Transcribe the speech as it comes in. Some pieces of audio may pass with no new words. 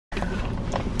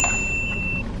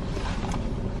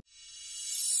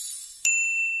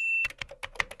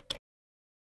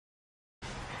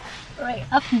Right,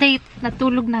 update.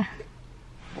 Natulog na.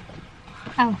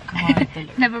 Oh,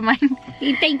 never mind.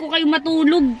 Hintayin ko kayo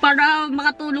matulog para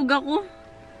makatulog ako.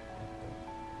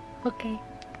 Okay.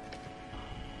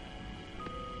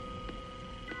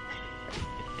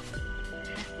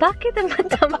 Bakit ang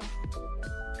mata mo?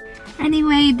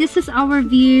 Anyway, this is our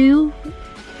view.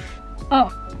 Oh,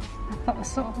 I thought I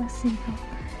saw a seagull.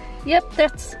 Yep,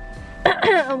 that's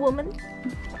a woman.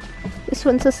 This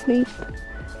one's asleep.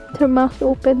 With her mouth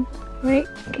open. Right?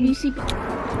 Can you see?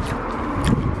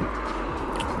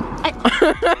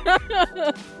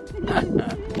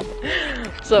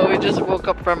 So we just woke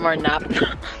up from our nap.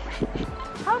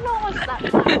 How long was that?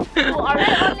 So are we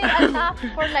only a nap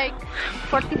for like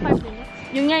 45 minutes?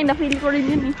 Yung nga, na-feel ko rin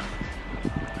yun eh.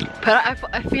 But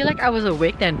I feel like I was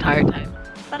awake the entire time.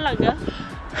 Talaga?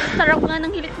 Sarap nga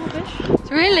ng hilik mo, besh.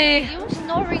 Really? You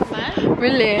snoring, man?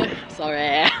 Really?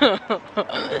 Sorry.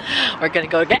 We're gonna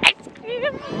go get ice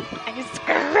cream. Ice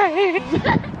cream.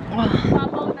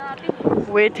 Papaw natin.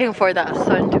 Waiting for the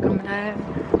sun to come down.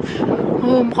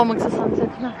 Oh, mukhang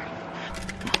magsa-sunset na.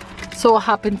 So what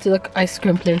happened to the ice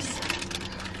cream place?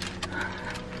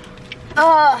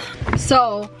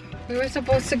 So we were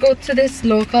supposed to go to this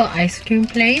local ice cream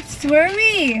place. Were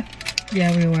we?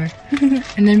 Yeah, we were.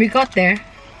 And then we got there,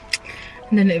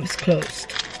 and then it was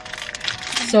closed.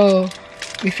 So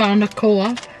we found a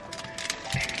co-op.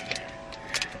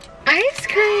 Ice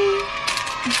cream!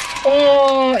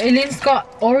 Oh, Eileen's got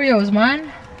Oreos,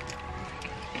 man.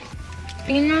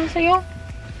 Tingin mo sa'yo.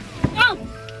 Oh!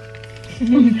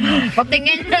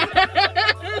 Patingin na!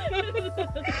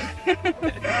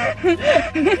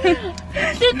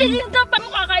 Titingin ka, paano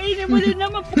kakainin mo din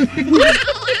naman?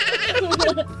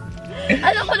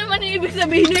 Alam ko naman yung ibig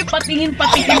sabihin niya,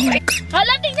 patingin-patingin.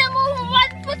 Hala, tingnan mo,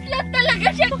 1 foot lang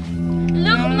talaga siya.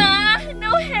 Look, ma!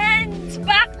 No hands!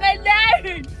 Back ka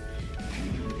there!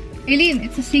 Eileen,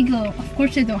 it's a seagull. Of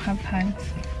course they don't have hands.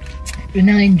 Yun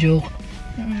na yung joke.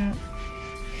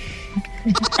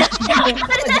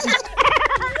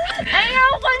 Ayaw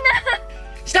ko na!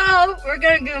 So, we're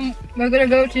gonna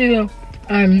go to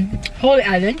Holy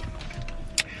Island.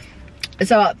 It's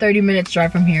about 30 minutes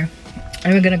drive from here.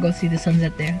 And we're gonna go see the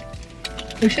sunset there.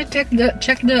 We should check the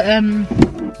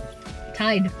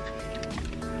tide.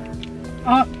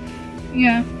 Oh,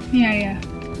 yeah.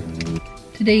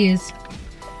 Today is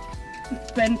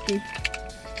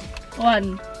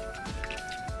 21.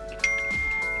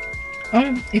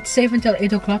 oh, it's safe until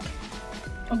 8 o'clock.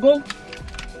 I'll go.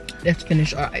 Let's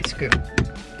finish our ice cream.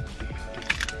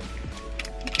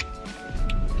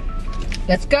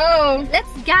 Let's go!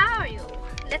 Let's go!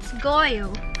 Let's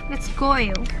go! Let's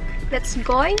go! Let's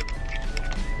go!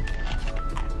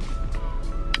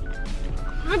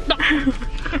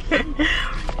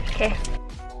 Okay.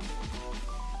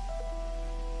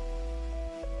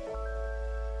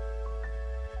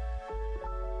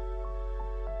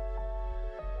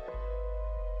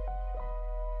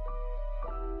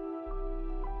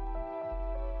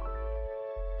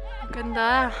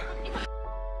 Ganda.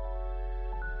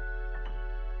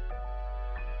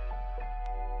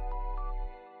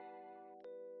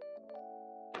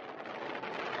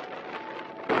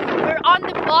 We're on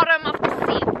the bottom of the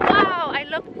sea. Wow, I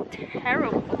look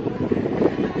terrible.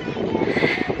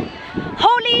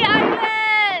 Holy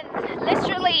Island!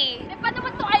 Literally. Paano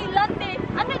naman to island eh?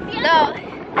 Ano yan? No.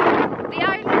 The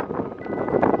island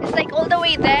is like all the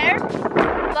way there.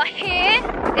 But here,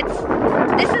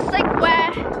 this is like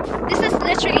where, this is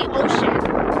literally ocean.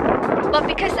 But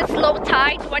because it's low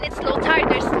tide, when it's low tide,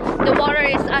 the water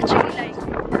is actually like,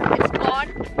 it's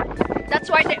gone. That's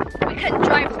why we can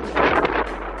drive.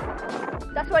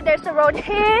 That's why there's a road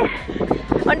here.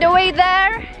 On the way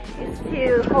there is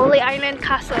to Holy Island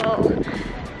Castle.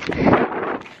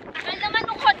 Akal naman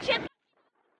ng kotse.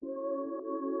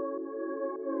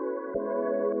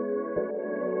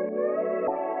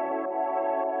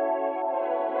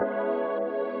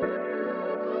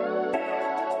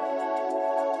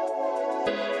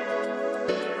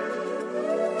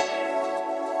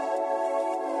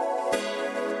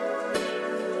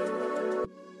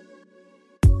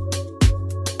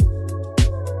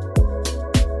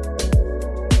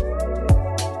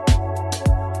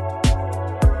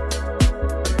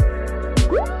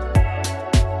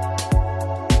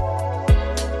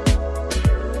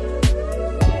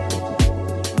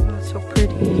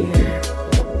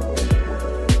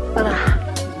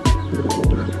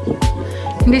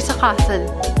 Hindi sa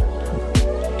castle.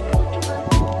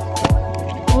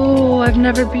 Oh, I've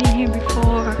never been here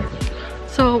before.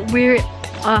 So we're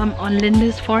on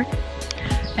Lindisfarne,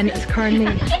 and it's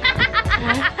currently.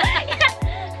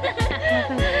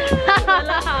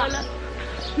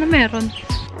 Ano meron?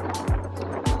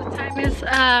 is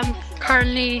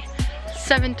currently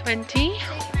 7:20.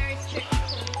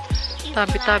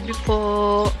 Tabi-tabi po.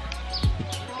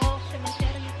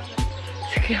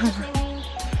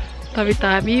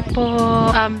 Tabi-tabi po.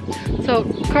 So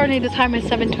currently the time is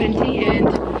 7:20 and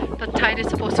the tide is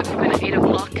supposed to come in at 8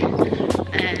 o'clock.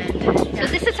 And So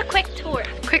this is a quick tour.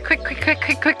 quick.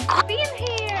 Been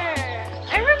here.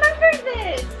 I remember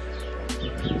this.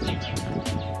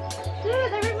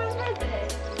 Dude, I remember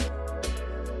this.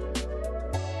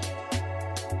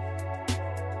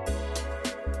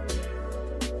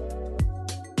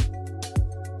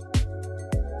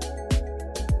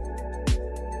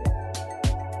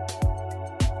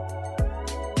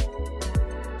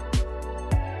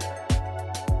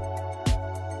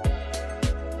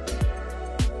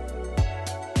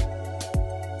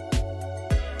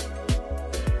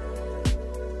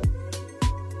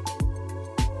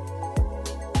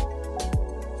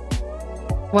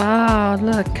 wow,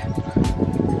 look.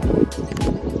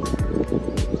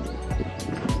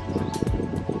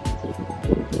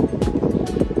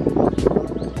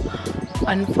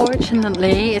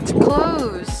 Unfortunately, it's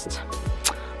closed.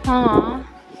 Aww.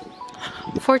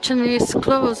 Fortunately, it's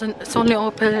closed and it's only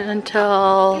open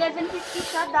until 11:50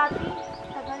 siya dati.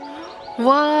 Tagal na.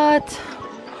 what?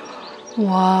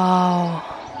 Wow.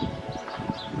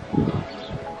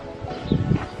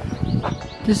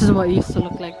 This is what it used to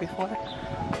look like before.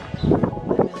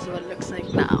 And this is what it looks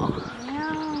like now.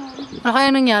 Yeah. Ano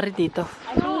kaya nangyari dito?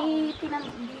 Ay,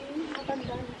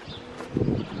 matanda.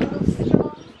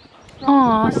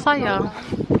 Oh, sayang.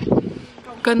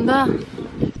 Ganda.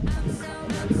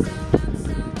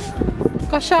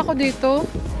 Kasya ako dito.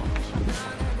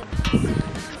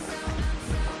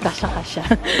 Kasya.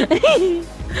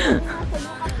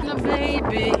 Na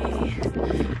baby.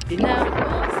 Di na ako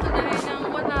sanay nang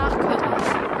wala ka.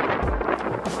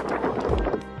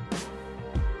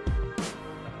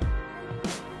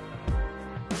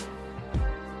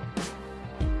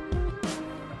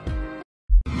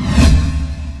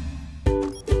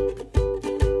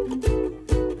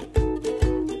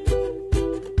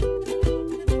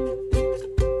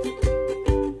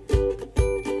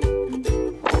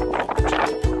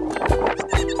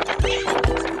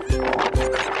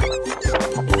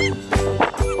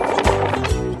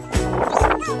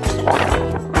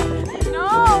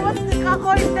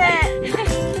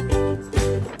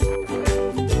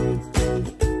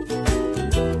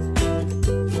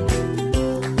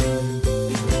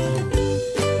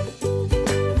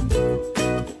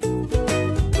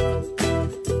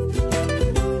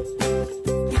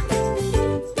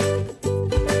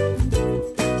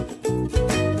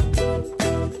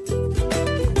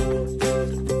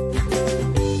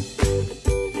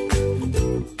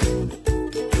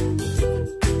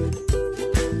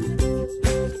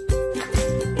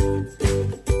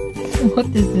 What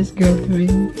is this girl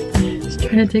doing? She's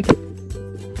trying to take it.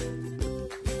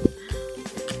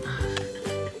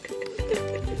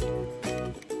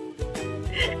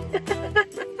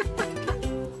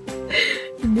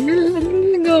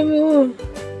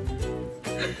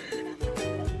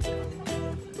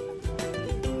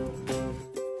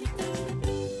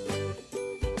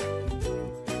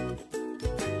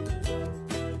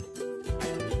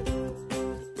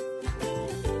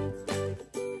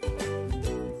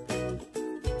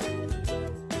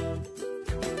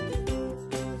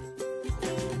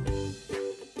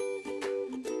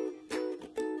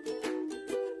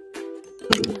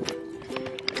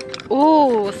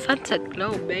 Oh, sunset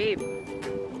glow, babe.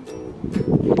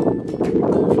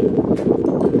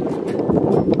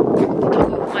 Top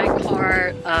of my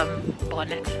car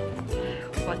bonnet,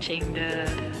 watching the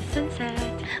sunset.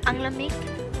 Ang lamig.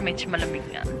 Medyo malamig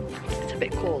nga. It's a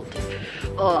bit cold.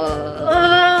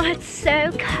 Oh, it's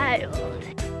so cold.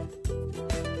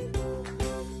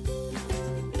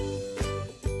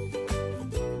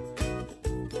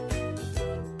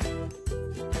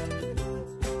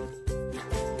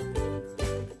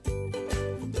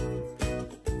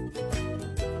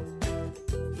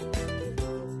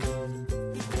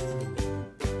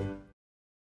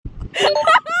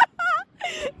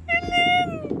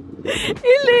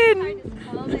 Ilin!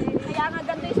 Kaya nga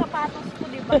ganda yung sapatos ko,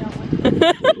 di ba?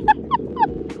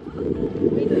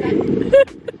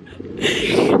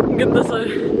 Ganda sa...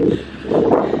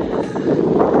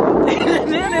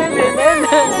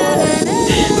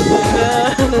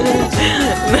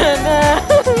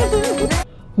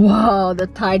 Wow, the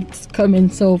tide's coming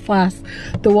so fast.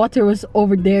 The water was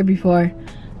over there before.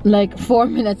 Like 4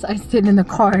 minutes I stayed in the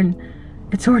car and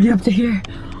it's already up to here.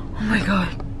 Oh my god.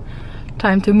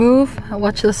 Time to move.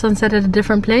 Watch the sunset at a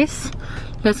different place.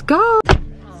 Let's go.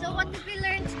 So what did we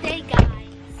learn today, guys?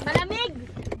 Malamig!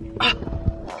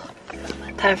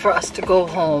 Time for us to go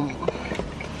home.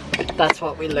 That's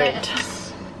what we learned.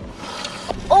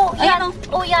 Oh, yan.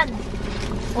 Oh, yan.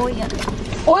 Oh, yan.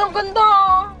 Oh, ang ganda!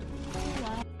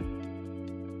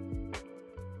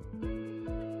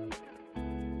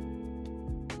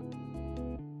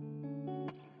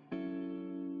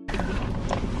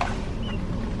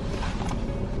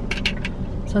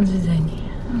 Saan si Zenny?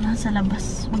 Nasa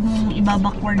labas. Huwag mong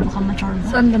ibabackward, baka ma-chorba.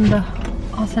 Saan banda?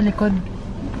 Oh, sa likod.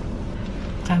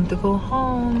 Time to go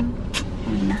home.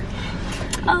 Uwi na.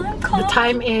 The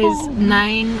time is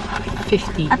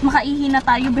 9:50. At makaihi na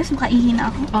tayo, bes. Makaihi na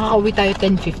ako. Makakauwi tayo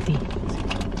 10:50.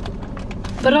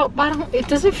 Pero parang, it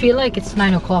doesn't feel like it's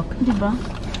 9 o'clock. Diba?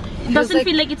 It doesn't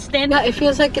feel like it's 10. Yeah, it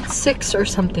feels like it's 6 or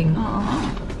something. Oo.